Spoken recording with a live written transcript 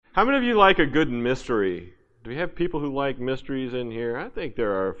How many of you like a good mystery? Do we have people who like mysteries in here? I think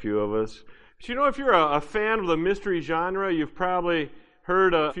there are a few of us. But you know, if you're a fan of the mystery genre, you've probably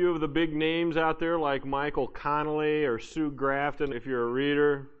heard a few of the big names out there like Michael Connelly or Sue Grafton if you're a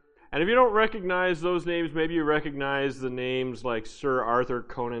reader. And if you don't recognize those names, maybe you recognize the names like Sir Arthur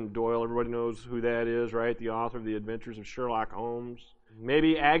Conan Doyle. Everybody knows who that is, right? The author of The Adventures of Sherlock Holmes.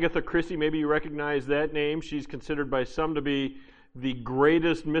 Maybe Agatha Christie, maybe you recognize that name. She's considered by some to be the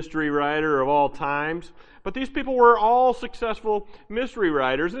greatest mystery writer of all times. But these people were all successful mystery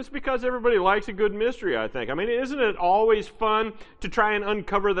writers, and it's because everybody likes a good mystery, I think. I mean, isn't it always fun to try and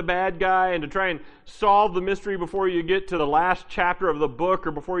uncover the bad guy and to try and solve the mystery before you get to the last chapter of the book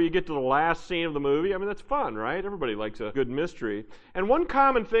or before you get to the last scene of the movie? I mean, that's fun, right? Everybody likes a good mystery. And one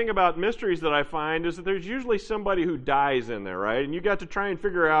common thing about mysteries that I find is that there's usually somebody who dies in there, right? And you got to try and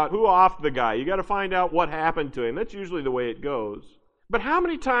figure out who offed the guy. You got to find out what happened to him. That's usually the way it goes. But how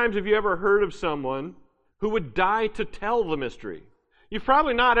many times have you ever heard of someone who would die to tell the mystery? You've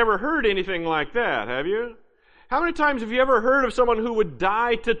probably not ever heard anything like that, have you? How many times have you ever heard of someone who would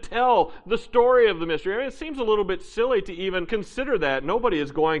die to tell the story of the mystery? I mean, it seems a little bit silly to even consider that. Nobody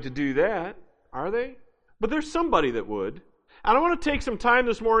is going to do that, are they? But there's somebody that would. And I want to take some time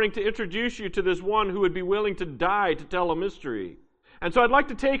this morning to introduce you to this one who would be willing to die to tell a mystery. And so I'd like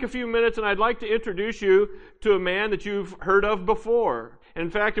to take a few minutes and I'd like to introduce you to a man that you've heard of before. And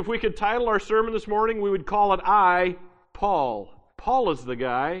in fact, if we could title our sermon this morning, we would call it Paul. Paul is the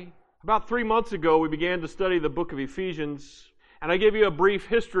guy. About 3 months ago, we began to study the book of Ephesians, and I gave you a brief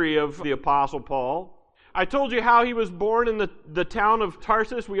history of the Apostle Paul. I told you how he was born in the town of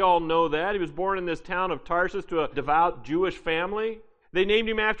Tarsus. We all know that. He was born in this town of Tarsus to a devout Jewish family. They named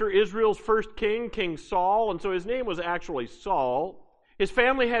him after Israel's first king, King Saul, and so his name was actually Saul. His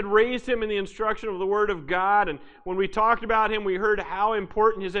family had raised him in the instruction of the Word of God, and when we talked about him, we heard how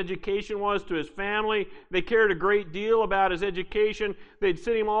important his education was to his family. They cared a great deal about his education. They'd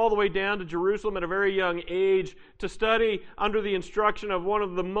sent him all the way down to Jerusalem at a very young age to study under the instruction of one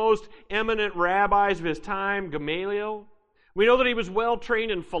of the most eminent rabbis of his time, Gamaliel. We know that he was well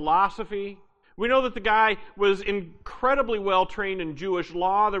trained in philosophy. We know that the guy was incredibly well trained in Jewish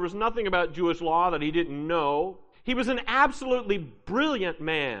law. There was nothing about Jewish law that he didn't know. He was an absolutely brilliant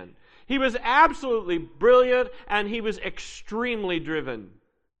man. He was absolutely brilliant, and he was extremely driven.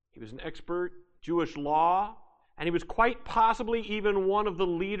 He was an expert Jewish law, and he was quite possibly even one of the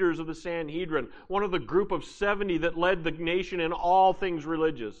leaders of the Sanhedrin, one of the group of 70 that led the nation in all things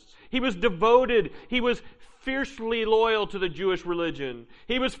religious. He was devoted. He was fiercely loyal to the Jewish religion.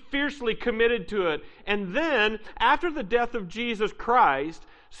 He was fiercely committed to it. And then, after the death of Jesus Christ,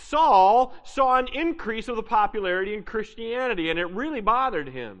 Saul saw an increase of the popularity in Christianity, and it really bothered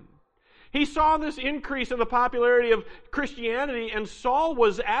him. He saw this increase in the popularity of Christianity, and Saul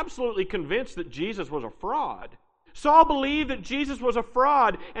was absolutely convinced that Jesus was a fraud. Saul believed that Jesus was a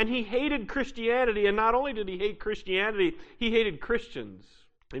fraud, and he hated Christianity, and not only did he hate Christianity, he hated Christians.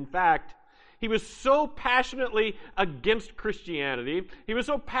 In fact, he was so passionately against Christianity, he was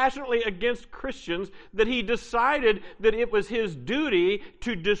so passionately against Christians, that he decided that it was his duty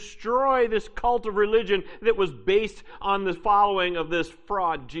to destroy this cult of religion that was based on the following of this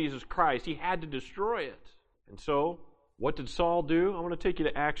fraud, Jesus Christ. He had to destroy it. And so, what did Saul do? I want to take you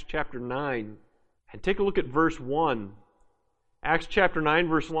to Acts chapter 9 and take a look at verse 1. Acts chapter 9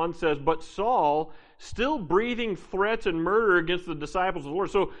 verse 1 says, "But Saul, still breathing threats and murder against the disciples of the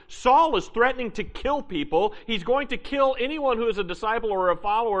Lord." So Saul is threatening to kill people. He's going to kill anyone who is a disciple or a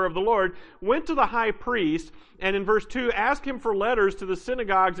follower of the Lord. Went to the high priest, and in verse 2, asked him for letters to the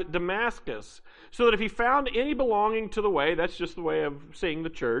synagogues at Damascus, so that if he found any belonging to the way, that's just the way of saying the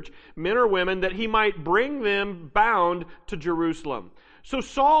church, men or women, that he might bring them bound to Jerusalem. So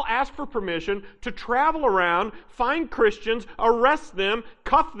Saul asked for permission to travel around, find Christians, arrest them,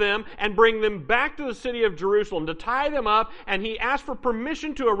 cuff them, and bring them back to the city of Jerusalem, to tie them up. And he asked for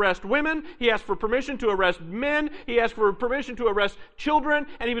permission to arrest women. He asked for permission to arrest men. He asked for permission to arrest children.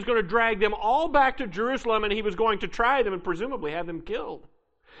 And he was going to drag them all back to Jerusalem, and he was going to try them and presumably have them killed.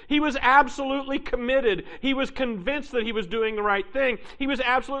 He was absolutely committed. He was convinced that he was doing the right thing. He was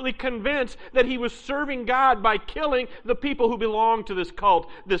absolutely convinced that he was serving God by killing the people who belonged to this cult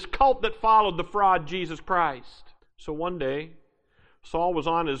that followed the fraud Jesus Christ. So one day, Saul was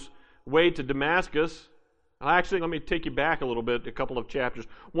on his way to Damascus. Actually, let me take you back a little bit, a couple of chapters.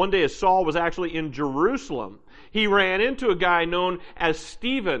 One day, as Saul was actually in Jerusalem, he ran into a guy known as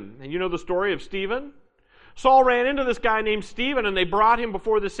Stephen. And you know the story of Stephen? Saul ran into this guy named Stephen, and they brought him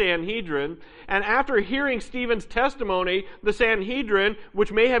before the Sanhedrin. And after hearing Stephen's testimony, the Sanhedrin,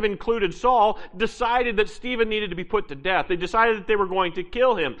 which may have included Saul, decided that Stephen needed to be put to death. They decided that they were going to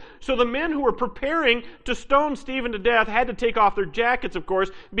kill him. So the men who were preparing to stone Stephen to death had to take off their jackets, of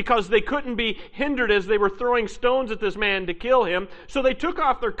course, because they couldn't be hindered as they were throwing stones at this man to kill him. So they took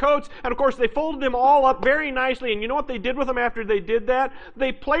off their coats, and of course they folded them all up very nicely. And you know what they did with them after they did that?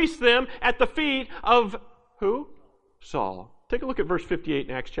 They placed them at the feet of who? Saul. Take a look at verse 58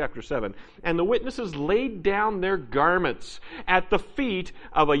 in Acts chapter 7. And the witnesses laid down their garments at the feet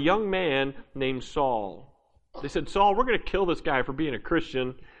of a young man named Saul. They said, Saul, we're going to kill this guy for being a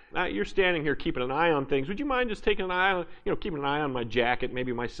Christian. Now, you're standing here keeping an eye on things. Would you mind just taking an eye on, keeping an eye on my jacket,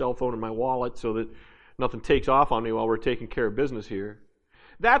 maybe my cell phone and my wallet so that nothing takes off on me while we're taking care of business here?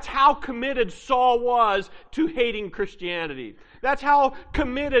 That's how committed Saul was to hating Christianity. That's how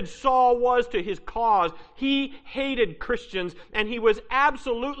committed Saul was to his cause. He hated Christians, and he was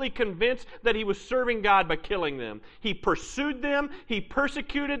absolutely convinced that he was serving God by killing them. He pursued them, he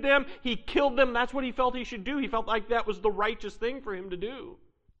persecuted them, he killed them. That's what he felt he should do. He felt like that was the righteous thing for him to do.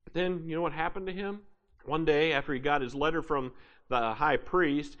 But then, you know what happened to him? One day, after he got his letter from the high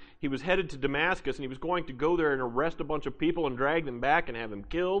priest, he was headed to Damascus, and he was going to go there and arrest a bunch of people and drag them back and have them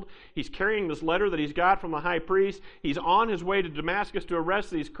killed. He's carrying this letter that he's got from the high priest. He's on his way to Damascus to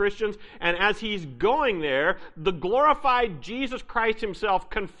arrest these Christians, and as he's going there, the glorified Jesus Christ himself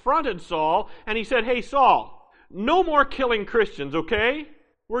confronted Saul, and he said, hey, Saul, no more killing Christians, okay?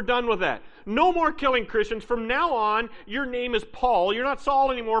 We're done with that. No more killing Christians. From now on, your name is Paul. You're not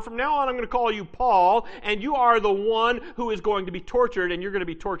Saul anymore. From now on, I'm going to call you Paul, and you are the one who is going to be tortured, and you're going to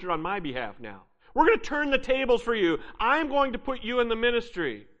be tortured on my behalf now. We're going to turn the tables for you. I'm going to put you in the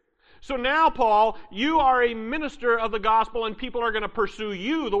ministry. So now, Paul, you are a minister of the gospel, and people are going to pursue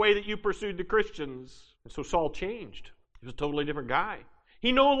you the way that you pursued the Christians. And so Saul changed. He was a totally different guy.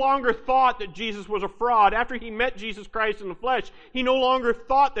 He no longer thought that Jesus was a fraud. After he met Jesus Christ in the flesh, he no longer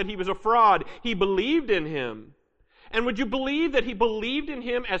thought that he was a fraud. He believed in him. And would you believe that he believed in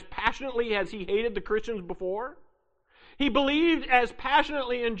him as passionately as he hated the Christians before? He believed as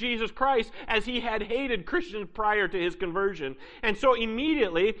passionately in Jesus Christ as he had hated Christians prior to his conversion. And so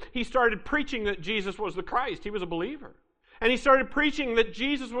immediately he started preaching that Jesus was the Christ. He was a believer. And he started preaching that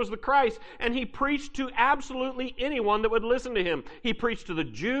Jesus was the Christ, and he preached to absolutely anyone that would listen to him. He preached to the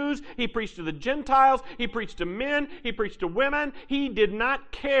Jews, he preached to the Gentiles, he preached to men, he preached to women. He did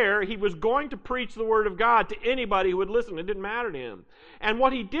not care. He was going to preach the Word of God to anybody who would listen. It didn't matter to him. And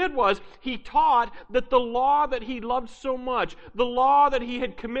what he did was, he taught that the law that he loved so much, the law that he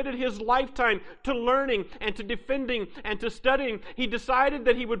had committed his lifetime to learning and to defending and to studying, he decided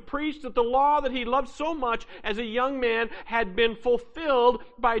that he would preach that the law that he loved so much as a young man had been fulfilled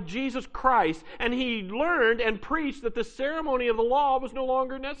by Jesus Christ. And he learned and preached that the ceremony of the law was no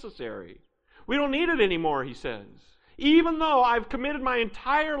longer necessary. We don't need it anymore, he says. Even though I've committed my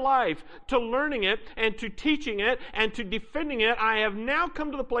entire life to learning it and to teaching it and to defending it, I have now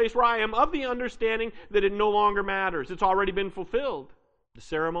come to the place where I am of the understanding that it no longer matters. It's already been fulfilled. The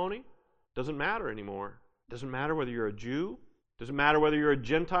ceremony doesn't matter anymore. It doesn't matter whether you're a Jew. It doesn't matter whether you're a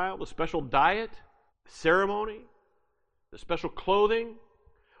Gentile. The special diet, the ceremony, the special clothing,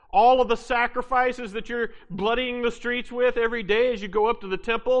 all of the sacrifices that you're bloodying the streets with every day as you go up to the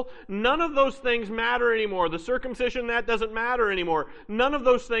temple, none of those things matter anymore. The circumcision, that doesn't matter anymore. None of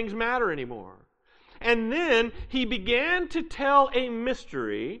those things matter anymore. And then he began to tell a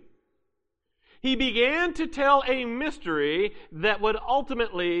mystery. He began to tell a mystery that would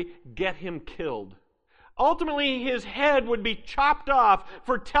ultimately get him killed. Ultimately, his head would be chopped off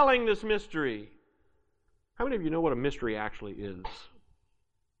for telling this mystery. How many of you know what a mystery actually is?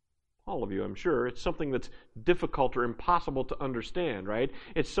 All of you, I'm sure. It's something that's difficult or impossible to understand, right?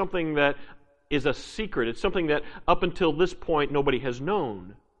 It's something that is a secret. It's something that up until this point nobody has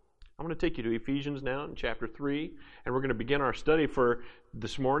known. I'm going to take you to Ephesians now in chapter 3, and we're going to begin our study for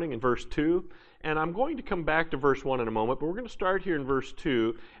this morning in verse 2. And I'm going to come back to verse 1 in a moment, but we're going to start here in verse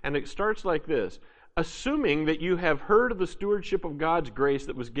 2, and it starts like this. Assuming that you have heard of the stewardship of God's grace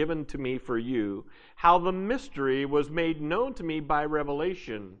that was given to me for you, how the mystery was made known to me by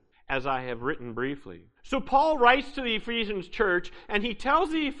revelation, as I have written briefly. So Paul writes to the Ephesians church, and he tells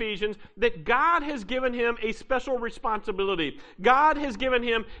the Ephesians that God has given him a special responsibility. God has given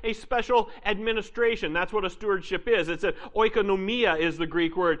him a special administration. That's what a stewardship is. It's an oikonomia is the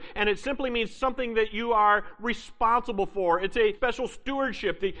Greek word, and it simply means something that you are responsible for. It's a special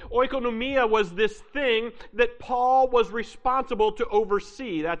stewardship. The oikonomia was this thing that Paul was responsible to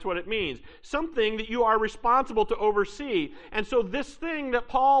oversee. That's what it means. Something that you are responsible to oversee. And so this thing that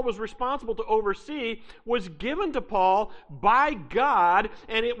Paul was responsible to oversee was given to Paul by God,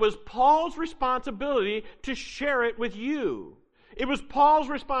 and it was Paul's responsibility to share it with you. It was Paul's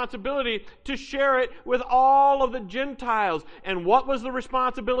responsibility to share it with all of the Gentiles. And what was the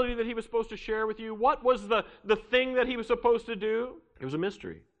responsibility that he was supposed to share with you? What was the thing that he was supposed to do? It was a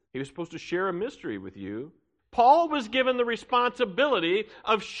mystery. He was supposed to share a mystery with you. Paul was given the responsibility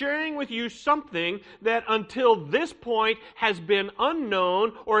of sharing with you something that until this point has been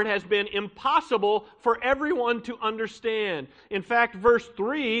unknown, or it has been impossible for everyone to understand. In fact, verse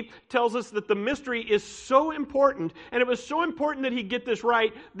 3 tells us that the mystery is so important, and it was so important that he get this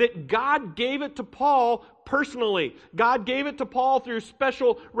right, that God gave it to Paul personally. God gave it to Paul through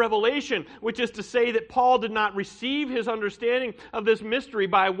special revelation, which is to say that Paul did not receive his understanding of this mystery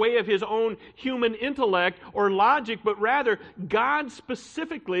by way of his own human intellect or logic, but rather God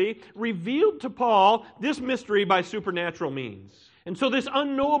specifically revealed to Paul this mystery by supernatural means. And so this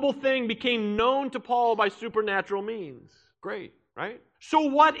unknowable thing became known to Paul by supernatural means. Great, right? So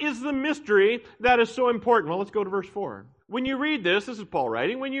what is the mystery that is so important? Well, let's go to verse 4. When you read this is Paul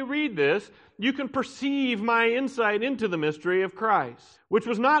writing, when you read this, you can perceive my insight into the mystery of Christ, which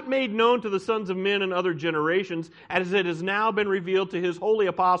was not made known to the sons of men in other generations, as it has now been revealed to his holy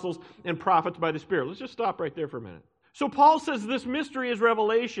apostles and prophets by the Spirit. Let's just stop right there for a minute. So Paul says this mystery is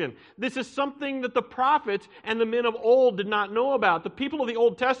revelation. This is something that the prophets and the men of old did not know about. The people of the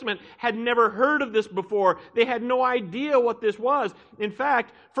Old Testament had never heard of this before. They had no idea what this was. In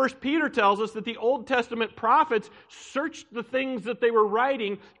fact, 1 Peter tells us that the Old Testament prophets searched the things that they were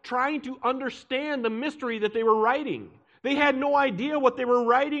writing, trying to understand the mystery that they were writing. They had no idea what they were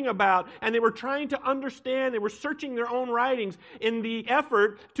writing about, and they were trying to understand. They were searching their own writings in the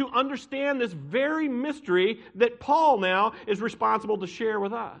effort to understand this very mystery that Paul now is responsible to share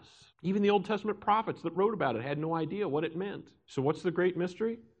with us. Even the Old Testament prophets that wrote about it had no idea what it meant. So what's the great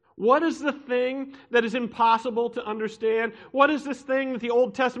mystery? What is the thing that is impossible to understand? What is this thing that the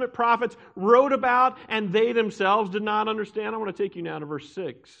Old Testament prophets wrote about and they themselves did not understand? I want to take you now to verse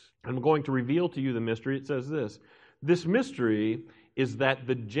 6. I'm going to reveal to you the mystery. It says this. This mystery is that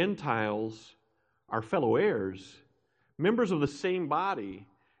the Gentiles are fellow heirs, members of the same body,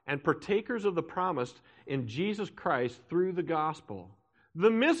 and partakers of the promise in Jesus Christ through the gospel.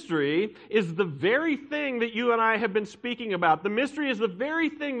 The mystery is the very thing that you and I have been speaking about. The mystery is the very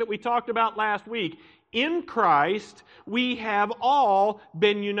thing that we talked about last week. In Christ, we have all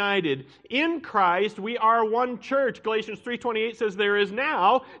been united. In Christ, we are one church. Galatians 3:28 says, there is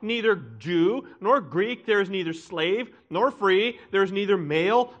now neither Jew nor Greek, there is neither slave nor free, there is neither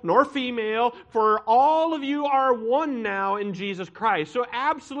male nor female, for all of you are one now in Jesus Christ. So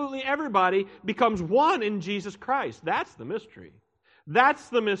absolutely everybody becomes one in Jesus Christ. That's the mystery. That's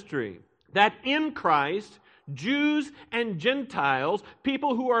the mystery. That in Christ, Jews and Gentiles,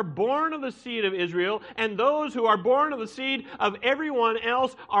 people who are born of the seed of Israel, and those who are born of the seed of everyone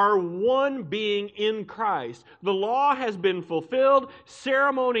else are one being in Christ. The law has been fulfilled.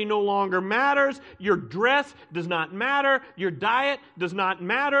 Ceremony no longer matters. Your dress does not matter. Your diet does not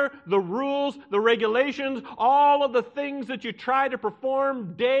matter. The rules, the regulations, all of the things that you try to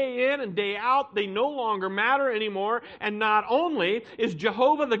perform day in and day out, they no longer matter anymore. And not only is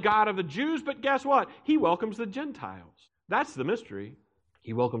Jehovah the God of the Jews, but guess what? He welcomes the Gentiles. That's the mystery.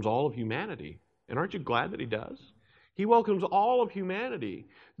 He welcomes all of humanity. And aren't you glad that He does? He welcomes all of humanity.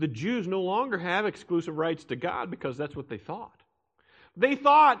 The Jews no longer have exclusive rights to God because that's what they thought. They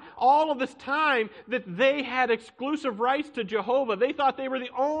thought all of this time that they had exclusive rights to Jehovah. They thought they were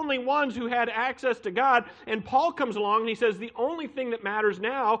the only ones who had access to God. And Paul comes along and he says, the only thing that matters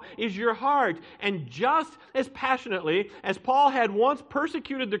now is your heart. And just as passionately as Paul had once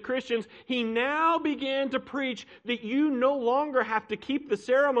persecuted the Christians, he now began to preach that you no longer have to keep the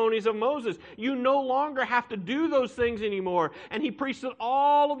ceremonies of Moses. You no longer have to do those things anymore. And he preached that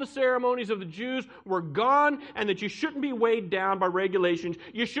all of the ceremonies of the Jews were gone and that you shouldn't be weighed down by regulations.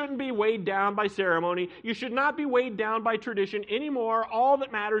 You shouldn't be weighed down by ceremony. You should not be weighed down by tradition anymore. All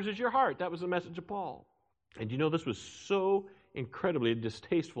that matters is your heart. That was the message of Paul. And you know, this was so incredibly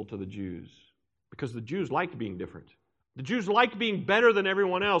distasteful to the Jews because the Jews liked being different. The Jews liked being better than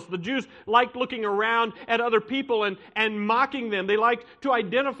everyone else. The Jews liked looking around at other people and mocking them. They liked to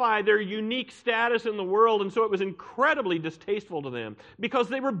identify their unique status in the world, and so it was incredibly distasteful to them because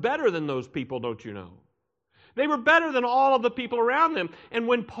they were better than those people, don't you know? They were better than all of the people around them. And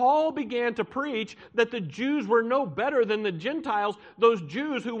when Paul began to preach that the Jews were no better than the Gentiles, those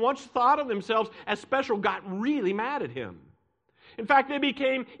Jews who once thought of themselves as special got really mad at him. In fact, they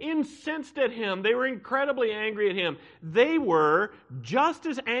became incensed at him. They were incredibly angry at him. They were just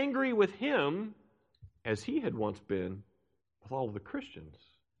as angry with him as he had once been with all of the Christians.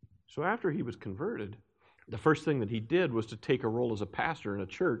 So after he was converted, the first thing that he did was to take a role as a pastor in a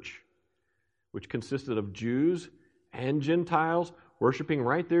church which consisted of Jews and Gentiles worshiping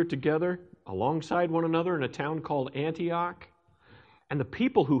right there together alongside one another in a town called Antioch. And the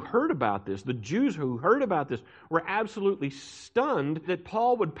people who heard about this, the Jews who heard about this, were absolutely stunned that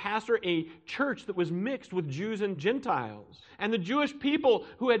Paul would pastor a church that was mixed with Jews and Gentiles. And the Jewish people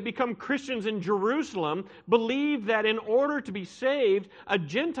who had become Christians in Jerusalem believed that in order to be saved, a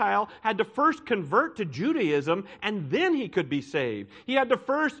Gentile had to first convert to Judaism and then he could be saved. He had to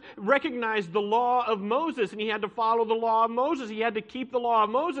first recognize the law of Moses and he had to follow the law of Moses. He had to keep the law of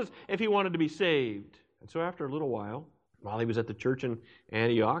Moses if he wanted to be saved. And so after a little while he was at the church in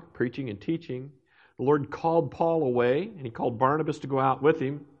Antioch, preaching and teaching, the Lord called Paul away, and he called Barnabas to go out with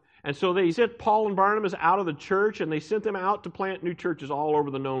him. And so they sent Paul and Barnabas out of the church, and they sent them out to plant new churches all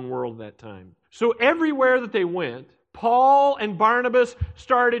over the known world at that time. So everywhere that they went, Paul and Barnabas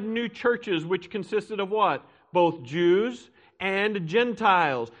started new churches, which consisted of what? Both Jews and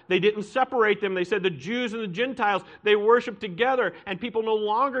Gentiles. They didn't separate them. They said the Jews and the Gentiles, they worship together, and people no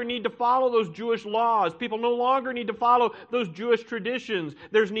longer need to follow those Jewish laws. People no longer need to follow those Jewish traditions.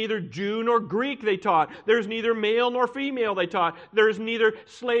 There's neither Jew nor Greek, they taught. There's neither male nor female, they taught. There's neither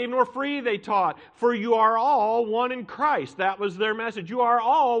slave nor free, they taught. For you are all one in Christ. That was their message. You are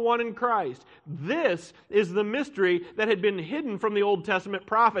all one in Christ. This is the mystery that had been hidden from the Old Testament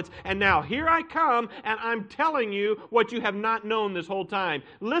prophets. And now here I come, and I'm telling you what you have not known this whole time.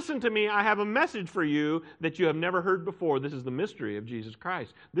 Listen to me, I have a message for you that you have never heard before. This is the mystery of Jesus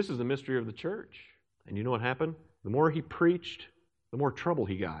Christ. This is the mystery of the church. And you know what happened? The more he preached, the more trouble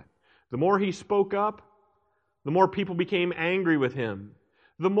he got. The more he spoke up, the more people became angry with him.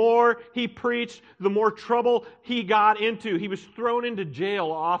 The more he preached, the more trouble he got into. He was thrown into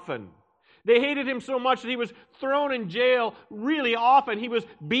jail often. They hated him so much that he was thrown in jail really often. He was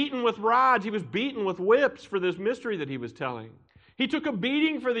beaten with rods. He was beaten with whips for this mystery that he was telling. He took a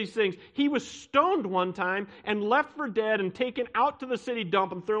beating for these things. He was stoned one time and left for dead and taken out to the city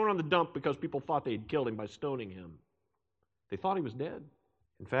dump and thrown on the dump because people thought they had killed him by stoning him. They thought he was dead.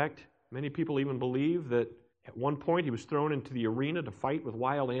 In fact, many people even believe that at one point he was thrown into the arena to fight with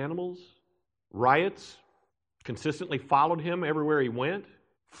wild animals. Riots consistently followed him everywhere he went.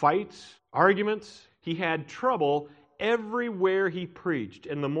 Fights, arguments. He had trouble everywhere he preached.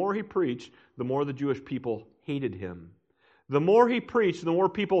 And the more he preached, the more the Jewish people hated him. The more he preached, the more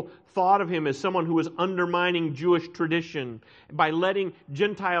people thought of him as someone who was undermining Jewish tradition by letting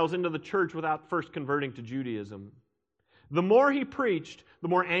Gentiles into the church without first converting to Judaism. The more he preached, the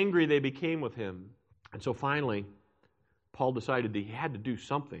more angry they became with him. And so finally, Paul decided that he had to do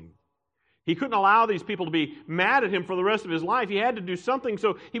something. He couldn't allow these people to be mad at him for the rest of his life. He had to do something,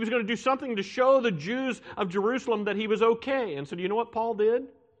 so he was going to do something to show the Jews of Jerusalem that he was okay. And so do you know what Paul did?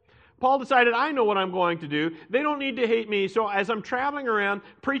 Paul decided, I know what I'm going to do. They don't need to hate me, so as I'm traveling around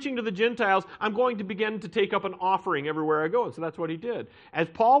preaching to the Gentiles, I'm going to begin to take up an offering everywhere I go. And so that's what he did. As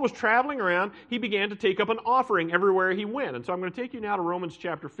Paul was traveling around, he began to take up an offering everywhere he went. And so I'm going to take you now to Romans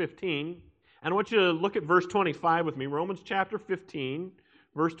chapter 15. And I want you to look at verse 25 with me. Romans chapter 15.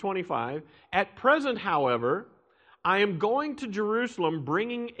 Verse 25, at present, however, I am going to Jerusalem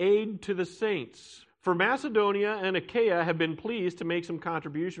bringing aid to the saints. For Macedonia and Achaia have been pleased to make some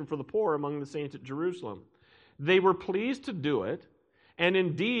contribution for the poor among the saints at Jerusalem. They were pleased to do it, and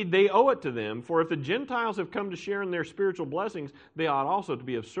indeed they owe it to them, for if the Gentiles have come to share in their spiritual blessings, they ought also to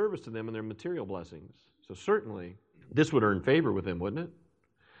be of service to them in their material blessings. So certainly, this would earn favor with them, wouldn't it?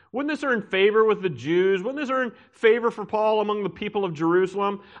 Wouldn't this earn favor with the Jews? Wouldn't this earn favor for Paul among the people of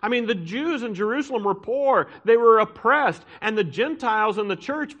Jerusalem? I mean, the Jews in Jerusalem were poor. They were oppressed. And the Gentiles in the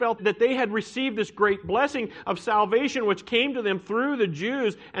church felt that they had received this great blessing of salvation which came to them through the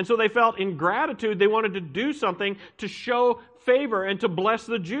Jews. And so they felt in gratitude they wanted to do something to show favor and to bless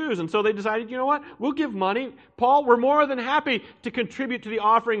the Jews. And so they decided, you know what? We'll give money. Paul, we're more than happy to contribute to the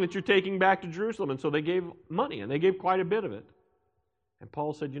offering that you're taking back to Jerusalem. And so they gave money, and they gave quite a bit of it. And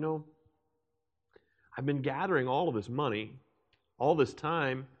Paul said, you know, I've been gathering all of this money, all this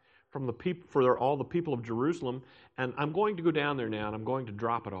time from the people, for all the people of Jerusalem, and I'm going to go down there now and I'm going to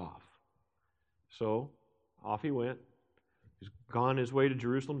drop it off. So off he went. He's gone his way to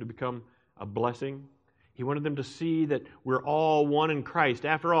Jerusalem to become a blessing. He wanted them to see that we're all one in Christ.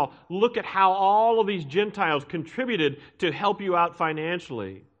 After all, look at how all of these Gentiles contributed to help you out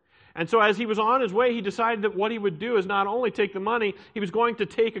financially. And so as he was on his way, he decided that what he would do is not only take the money, he was going to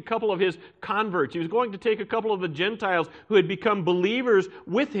take a couple of his converts. He was going to take a couple of the Gentiles who had become believers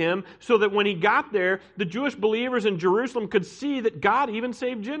with him so that when he got there, the Jewish believers in Jerusalem could see that God even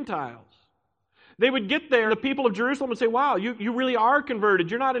saved Gentiles. They would get there, and the people of Jerusalem would say, wow, you really are converted.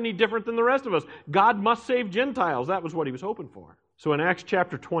 You're not any different than the rest of us. God must save Gentiles. That was what he was hoping for. So in Acts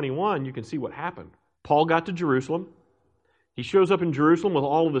chapter 21, you can see what happened. Paul got to Jerusalem. He shows up in Jerusalem with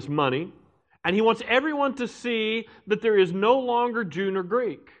all of this money, and he wants everyone to see that there is no longer Jew nor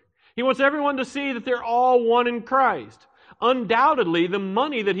Greek. He wants everyone to see that they're all one in Christ. Undoubtedly, the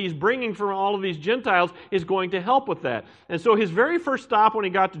money that he's bringing from all of these Gentiles is going to help with that. And so his very first stop when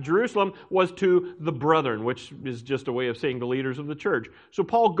he got to Jerusalem was to the brethren, which is just a way of saying the leaders of the church. So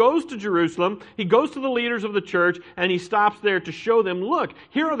Paul goes to Jerusalem, he goes to the leaders of the church, and he stops there to show them, look,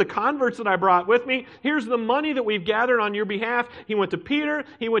 here are the converts that I brought with me. Here's the money that we've gathered on your behalf. He went to Peter,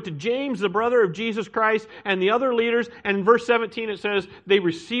 he went to James, the brother of Jesus Christ, and the other leaders. And in verse 17 it says, they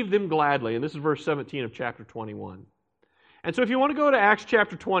received them gladly. And this is verse 17 of chapter 21. And so if you want to go to Acts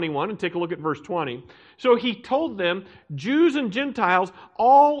chapter 21 and take a look at verse 20. So he told them, Jews and Gentiles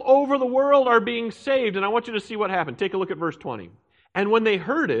all over the world are being saved. And I want you to see what happened. Take a look at verse 20. And when they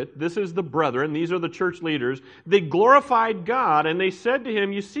heard it, this is the brethren, these are the church leaders, they glorified God and they said to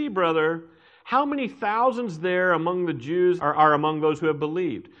him, you see, brother, how many thousands there among the Jews are among those who have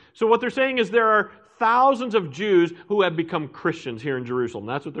believed? So what they're saying is there are thousands of Jews who have become Christians here in Jerusalem.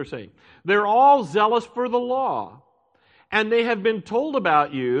 That's what they're saying. They're all zealous for the law. And they have been told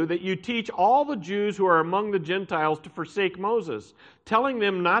about you that you teach all the Jews who are among the Gentiles to forsake Moses, telling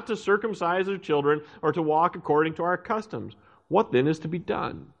them not to circumcise their children or to walk according to our customs. What then is to be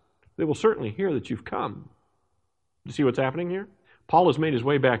done? They will certainly hear that you've come. You see what's happening here? Paul has made his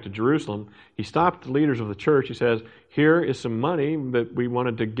way back to Jerusalem. He stopped the leaders of the church. He says, here is some money that we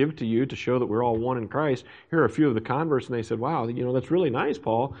wanted to give to you to show that we're all one in Christ. Here are a few of the converts. And they said, wow, that's really nice,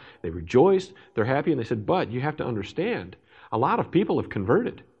 Paul. They rejoiced. They're happy. And they said, but you have to understand, a lot of people have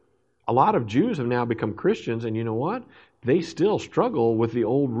converted. A lot of Jews have now become Christians. And you know what? They still struggle with the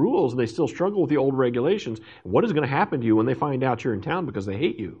old rules. They still struggle with the old regulations. What is going to happen to you when they find out you're in town because they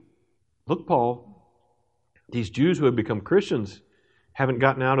hate you? Look, Paul, these Jews who have become Christians haven't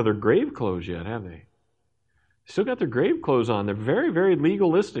gotten out of their grave clothes yet, have they? Still got their grave clothes on. They're very, very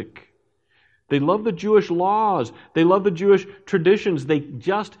legalistic. They love the Jewish laws. They love the Jewish traditions. They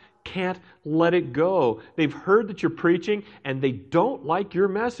just can't let it go. They've heard that you're preaching and they don't like your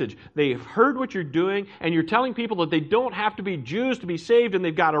message. They've heard what you're doing and you're telling people that they don't have to be Jews to be saved, and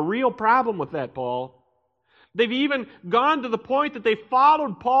they've got a real problem with that, Paul. They've even gone to the point that they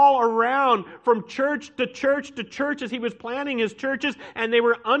followed Paul around from church to church to church as he was planning his churches, and they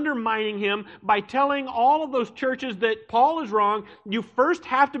were undermining him by telling all of those churches that Paul is wrong. You first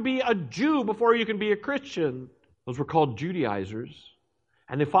have to be a Jew before you can be a Christian. Those were called Judaizers.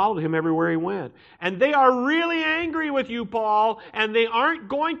 And they followed him everywhere he went. And they are really angry with you, Paul, and they aren't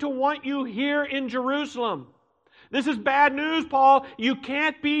going to want you here in Jerusalem. This is bad news, Paul. You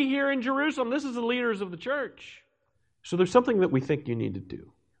can't be here in Jerusalem. This is the leaders of the church. So there's something that we think you need to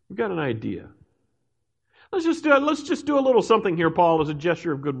do. We've got an idea. Let's just do a little something here, Paul, as a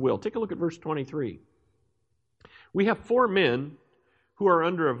gesture of goodwill. Take a look at verse 23. We have 4 men who are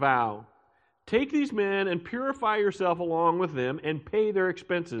under a vow. Take these men and purify yourself along with them and pay their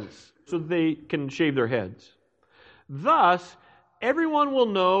expenses so that they can shave their heads. Thus, everyone will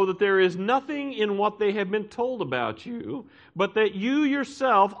know that there is nothing in what they have been told about you, but that you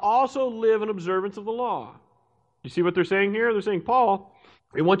yourself also live in observance of the law. You see what they're saying here? They're saying, Paul,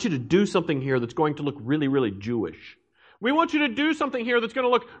 we want you to do something here that's going to look really, really Jewish. We want you to do something here that's going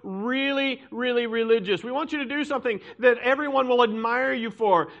to look really, really religious. We want you to do something that everyone will admire you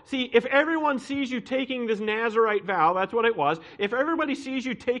for. See, if everyone sees you taking this Nazirite vow, that's what it was. If everybody sees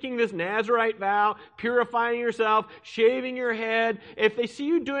you taking this Nazirite vow, purifying yourself, shaving your head, if they see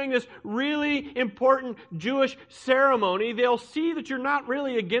you doing this really important Jewish ceremony, they'll see that you're not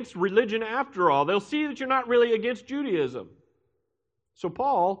really against religion after all. They'll see that you're not really against Judaism. So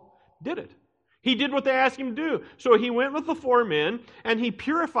Paul did it. He did what they asked him to do. So he went with the 4 men, and he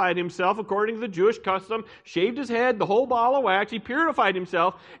purified himself according to the Jewish custom, shaved his head, the whole ball of wax. He purified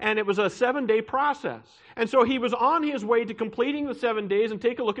himself, and it was a 7-day process. And so he was on his way to completing the 7 days, and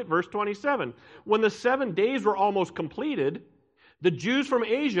take a look at verse 27. When the 7 days were almost completed, the Jews from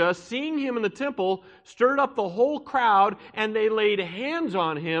Asia, seeing him in the temple, stirred up the whole crowd, and they laid hands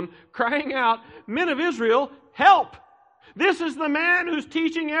on him, crying out, "Men of Israel, help! This is the man who's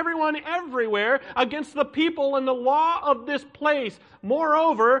teaching everyone everywhere against the people and the law of this place.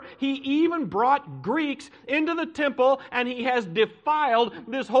 Moreover, he even brought Greeks into the temple, and he has defiled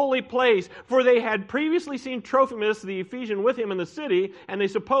this holy place." For they had previously seen Trophimus the Ephesian with him in the city, and they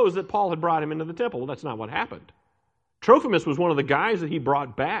supposed that Paul had brought him into the temple. Well, that's not what happened. Trophimus was one of the guys that he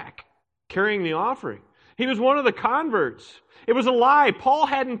brought back, carrying the offering. He was one of the converts. It was a lie. Paul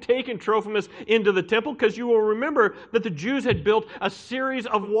hadn't taken Trophimus into the temple because you will remember that the Jews had built a series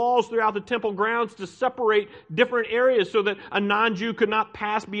of walls throughout the temple grounds to separate different areas so that a non-Jew could not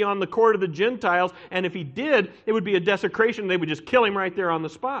pass beyond the court of the Gentiles. And if he did, it would be a desecration. They would just kill him right there on the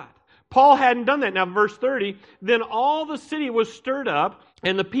spot. Paul hadn't done that. Now, verse 30, then all the city was stirred up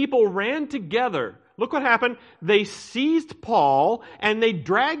and the people ran together. Look what happened. They seized Paul and they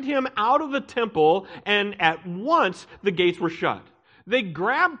dragged him out of the temple, and at once the gates were shut. They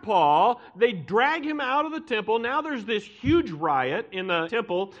grab Paul, they drag him out of the temple. Now there's this huge riot in the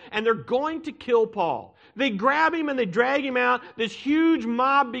temple, and they're going to kill Paul. They grab him and they drag him out. This huge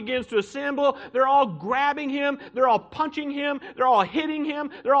mob begins to assemble. They're all grabbing him. They're all punching him. They're all hitting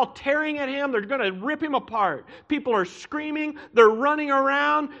him. They're all tearing at him. They're going to rip him apart. People are screaming. They're running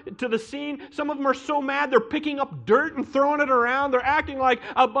around to the scene. Some of them are so mad they're picking up dirt and throwing it around. They're acting like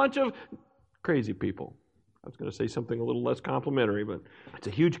a bunch of crazy people. I was going to say something a little less complimentary, but it's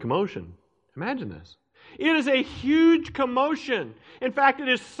a huge commotion. Imagine this. It is a huge commotion. In fact, it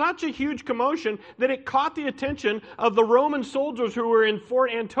is such a huge commotion that it caught the attention of the Roman soldiers who were in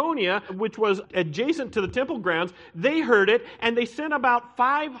Fort Antonia, which was adjacent to the temple grounds. They heard it, and they sent about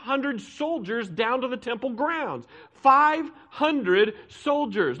 500 soldiers down to the temple grounds. 500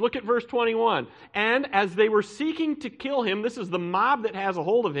 soldiers. Look at verse 21. And as they were seeking to kill him, this is the mob that has a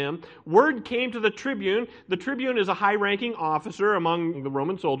hold of him, word came to the tribune. The tribune is a high-ranking officer among the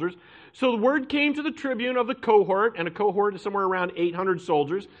Roman soldiers. So the word came to the tribune of the cohort, and a cohort is somewhere around 800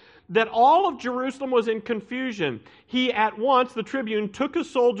 soldiers, that all of Jerusalem was in confusion. He at once, the tribune, took his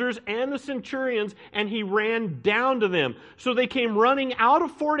soldiers and the centurions, and he ran down to them. So they came running out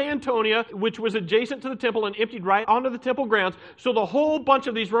of Fort Antonia, which was adjacent to the temple, and emptied right onto the temple grounds. So the whole bunch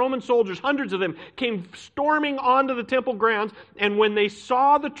of these Roman soldiers, hundreds of them, came storming onto the temple grounds, and when they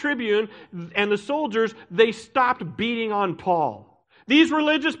saw the tribune and the soldiers, they stopped beating on Paul. These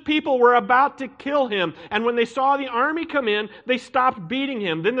religious people were about to kill him, and when they saw the army come in, they stopped beating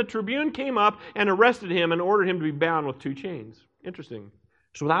him. Then the tribune came up and arrested him and ordered him to be bound with 2 chains. Interesting.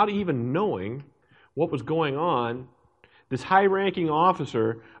 So without even knowing what was going on, this high-ranking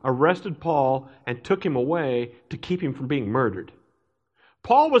officer arrested Paul and took him away to keep him from being murdered.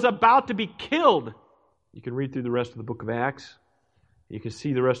 Paul was about to be killed. You can read through the rest of the book of Acts. You can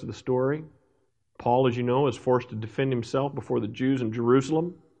see the rest of the story. Paul, as you know, is forced to defend himself before the Jews in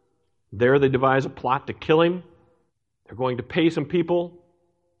Jerusalem. There they devise a plot to kill him. They're going to pay some people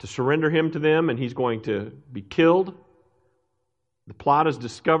to surrender him to them, and he's going to be killed. The plot is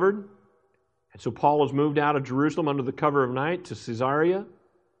discovered, and so Paul is moved out of Jerusalem under the cover of night to Caesarea,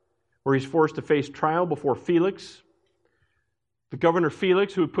 where he's forced to face trial before Felix. The governor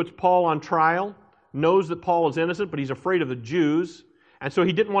Felix, who puts Paul on trial, knows that Paul is innocent, but he's afraid of the Jews. And so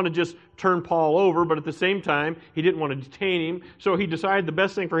he didn't want to just turn Paul over, but at the same time, he didn't want to detain him. So he decided the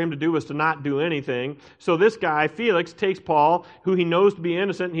best thing for him to do was to not do anything. So this guy, Felix, takes Paul, who he knows to be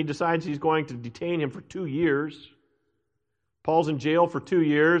innocent, and he decides he's going to detain him for 2 years. Paul's in jail for 2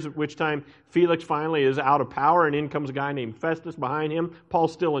 years, at which time Felix finally is out of power, and in comes a guy named Festus behind him.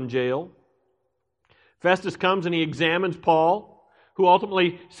 Paul's still in jail. Festus comes and he examines Paul, who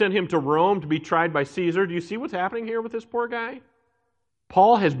ultimately sent him to Rome to be tried by Caesar. Do you see what's happening here with this poor guy?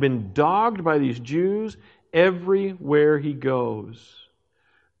 Paul has been dogged by these Jews everywhere he goes.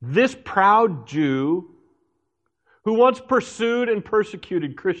 This proud Jew, who once pursued and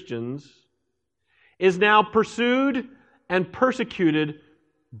persecuted Christians, is now pursued and persecuted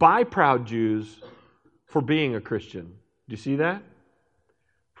by proud Jews for being a Christian. Do you see that?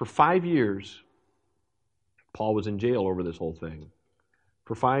 For 5 years, Paul was in jail over this whole thing.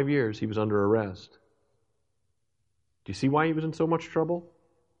 For 5 years, he was under arrest. Do you see why he was in so much trouble?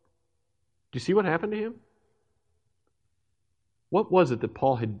 Do you see what happened to him? What was it that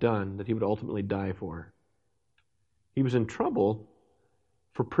Paul had done that he would ultimately die for? He was in trouble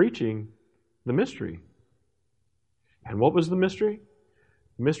for preaching the mystery. And what was the mystery?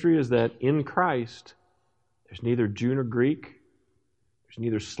 The mystery is that in Christ, there's neither Jew nor Greek, there's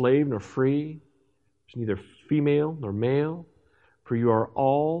neither slave nor free, there's neither female nor male, for you are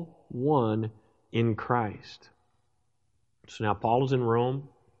all one in Christ. So now Paul is in Rome.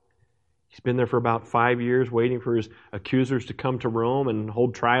 He's been there for about 5 years waiting for his accusers to come to Rome and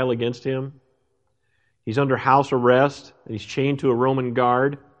hold trial against him. He's under house arrest, and he's chained to a Roman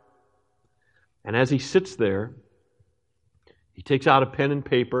guard. And as he sits there, he takes out a pen and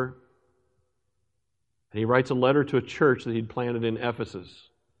paper, and he writes a letter to a church that he'd planted in Ephesus.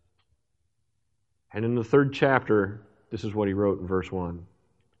 And in the 3rd chapter, this is what he wrote in verse 1.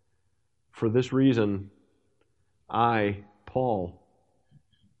 For this reason, I, Paul,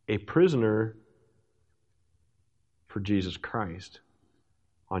 a prisoner for Jesus Christ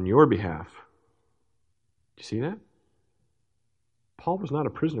on your behalf. Do you see that? Paul was not a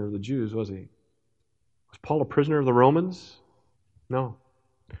prisoner of the Jews, was he? Was Paul a prisoner of the Romans? No.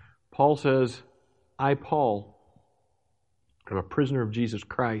 Paul says, I, Paul, am a prisoner of Jesus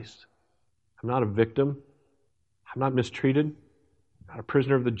Christ. I'm not a victim. I'm not mistreated. I'm not a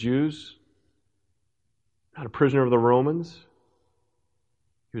prisoner of the Jews. I'm not a prisoner of the Romans.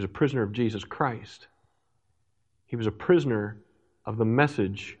 He was a prisoner of Jesus Christ. He was a prisoner of the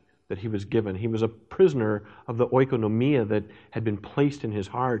message that he was given. He was a prisoner of the oikonomia that had been placed in his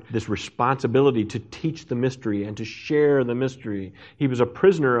heart, this responsibility to teach the mystery and to share the mystery. He was a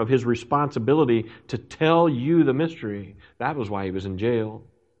prisoner of his responsibility to tell you the mystery. That was why he was in jail.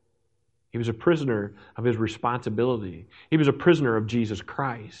 He was a prisoner of his responsibility. He was a prisoner of Jesus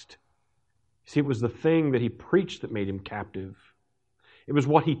Christ. See, it was the thing that he preached that made him captive. It was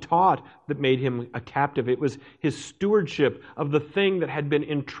what he taught that made him a captive. It was his stewardship of the thing that had been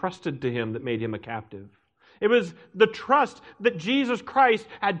entrusted to him that made him a captive. It was the trust that Jesus Christ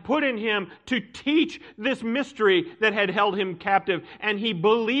had put in him to teach this mystery that had held him captive. And he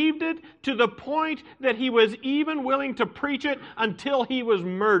believed it to the point that he was even willing to preach it until he was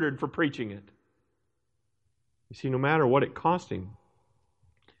murdered for preaching it. You see, no matter what it cost him,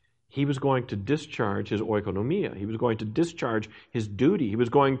 he was going to discharge his oikonomia. He was going to discharge his duty. He was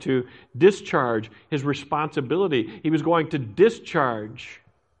going to discharge his responsibility. He was going to discharge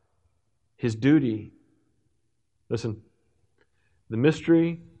his duty. Listen, the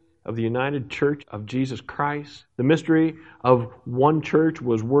mystery of the united church of Jesus Christ, the mystery of one church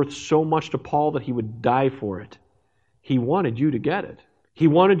was worth so much to Paul that he would die for it. He wanted you to get it. He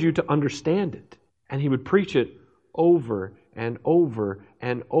wanted you to understand it. And he would preach it over and over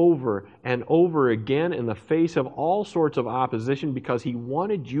and over and over again in the face of all sorts of opposition because he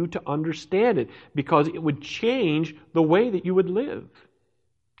wanted you to understand it, because it would change the way that you would live.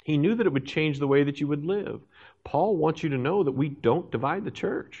 He knew that it would change the way that you would live. Paul wants you to know that we don't divide the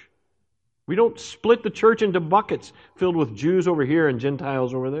church. We don't split the church into buckets filled with Jews over here and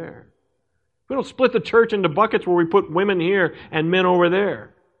Gentiles over there. We don't split the church into buckets where we put women here and men over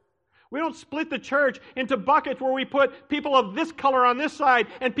there. We don't split the church into buckets where we put people of this color on this side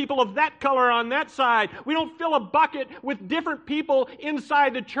and people of that color on that side. We don't fill a bucket with different people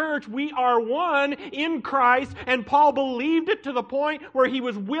inside the church. We are one in Christ, and Paul believed it to the point where he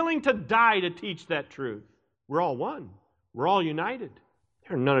was willing to die to teach that truth. We're all one. We're all united.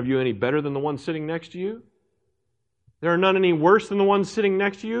 There are none of you any better than the one sitting next to you. There are none any worse than the one sitting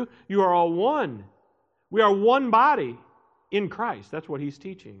next to you. You are all one. We are one body in Christ. That's what he's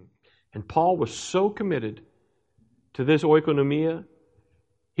teaching. And Paul was so committed to this oikonomia.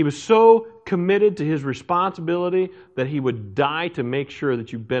 He was so committed to his responsibility that he would die to make sure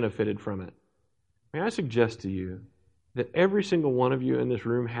that you benefited from it. May I suggest to you that every single one of you in this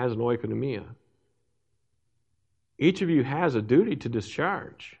room has an oikonomia. Each of you has a duty to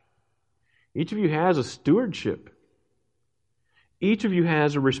discharge. Each of you has a stewardship. Each of you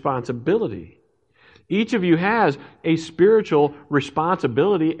has a responsibility. Each of you has a spiritual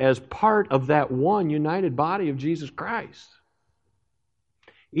responsibility as part of that one united body of Jesus Christ.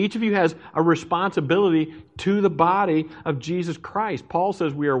 Each of you has a responsibility to the body of Jesus Christ. Paul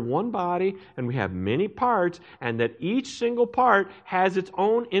says we are one body and we have many parts, and that each single part has its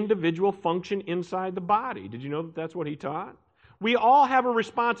own individual function inside the body. Did you know that that's what he taught? We all have a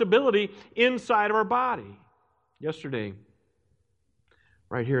responsibility inside of our body. Yesterday,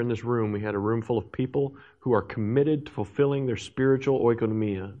 right here in this room, we had a room full of people who are committed to fulfilling their spiritual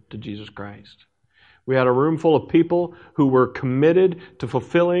oikonomia to Jesus Christ. We had a room full of people who were committed to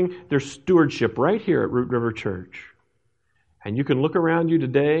fulfilling their stewardship right here at Root River Church. And you can look around you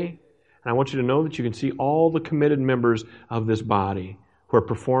today, and I want you to know that you can see all the committed members of this body who are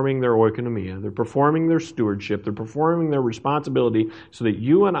performing their oikonomia. They're performing their stewardship. They're performing their responsibility so that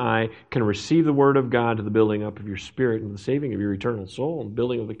you and I can receive the Word of God to the building up of your spirit and the saving of your eternal soul and the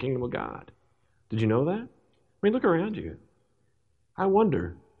building of the kingdom of God. Did you know that? I mean, look around you. I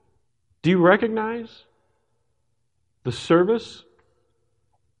wonder, do you recognize the service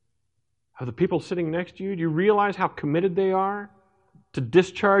of the people sitting next to you? Do you realize how committed they are to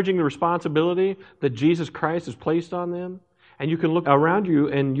discharging the responsibility that Jesus Christ has placed on them? And you can look around you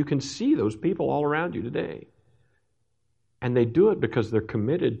and you can see those people all around you today. And they do it because they're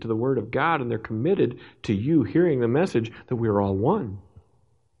committed to the Word of God, and they're committed to you hearing the message that we are all one.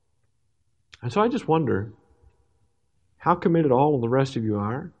 And so I just wonder how committed all of the rest of you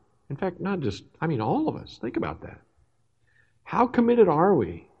are. In fact, all of us. Think about that. How committed are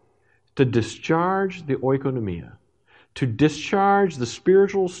we to discharge the oikonomia, to discharge the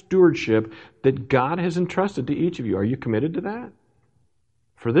spiritual stewardship that God has entrusted to each of you. Are you committed to that?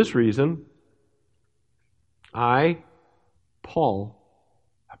 For this reason, I, Paul,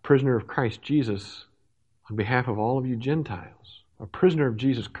 a prisoner of Christ Jesus, on behalf of all of you Gentiles, a prisoner of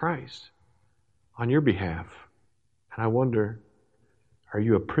Jesus Christ, on your behalf. And I wonder, are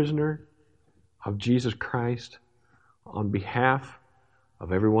you a prisoner of Jesus Christ on behalf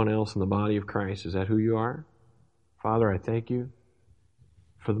of everyone else in the body of Christ? Is that who you are? Father, I thank you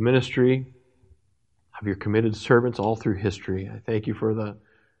for the ministry of your committed servants all through history. I thank you for the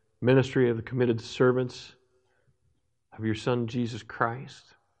ministry of the committed servants of your Son, Jesus Christ.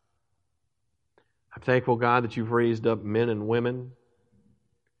 I'm thankful, God, that you've raised up men and women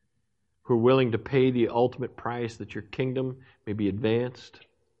who are willing to pay the ultimate price that your kingdom may be advanced.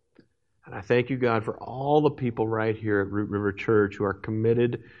 And I thank you, God, for all the people right here at Root River Church who are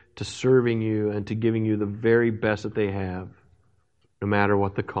committed to serving you and to giving you the very best that they have, no matter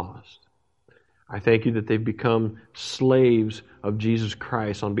what the cost. I thank you that they've become slaves of Jesus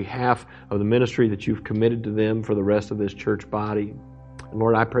Christ on behalf of the ministry that you've committed to them for the rest of this church body. And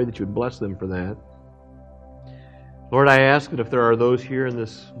Lord, I pray that you would bless them for that. Lord, I ask that if there are those here in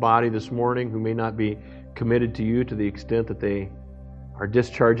this body this morning who may not be committed to you to the extent that they are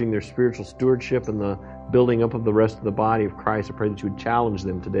discharging their spiritual stewardship and the building up of the rest of the body of Christ, I pray that you would challenge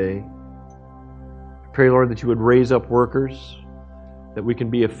them today. I pray, Lord, that you would raise up workers, that we can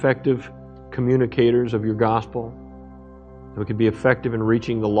be effective communicators of your gospel, that we can be effective in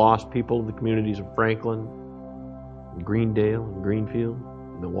reaching the lost people of the communities of Franklin, and Greendale, and Greenfield,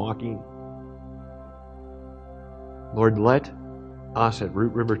 and Milwaukee. Lord, let us at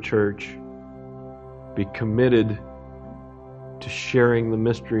Root River Church be committed to sharing the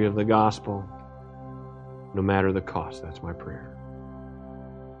mystery of the gospel, no matter the cost. That's my prayer.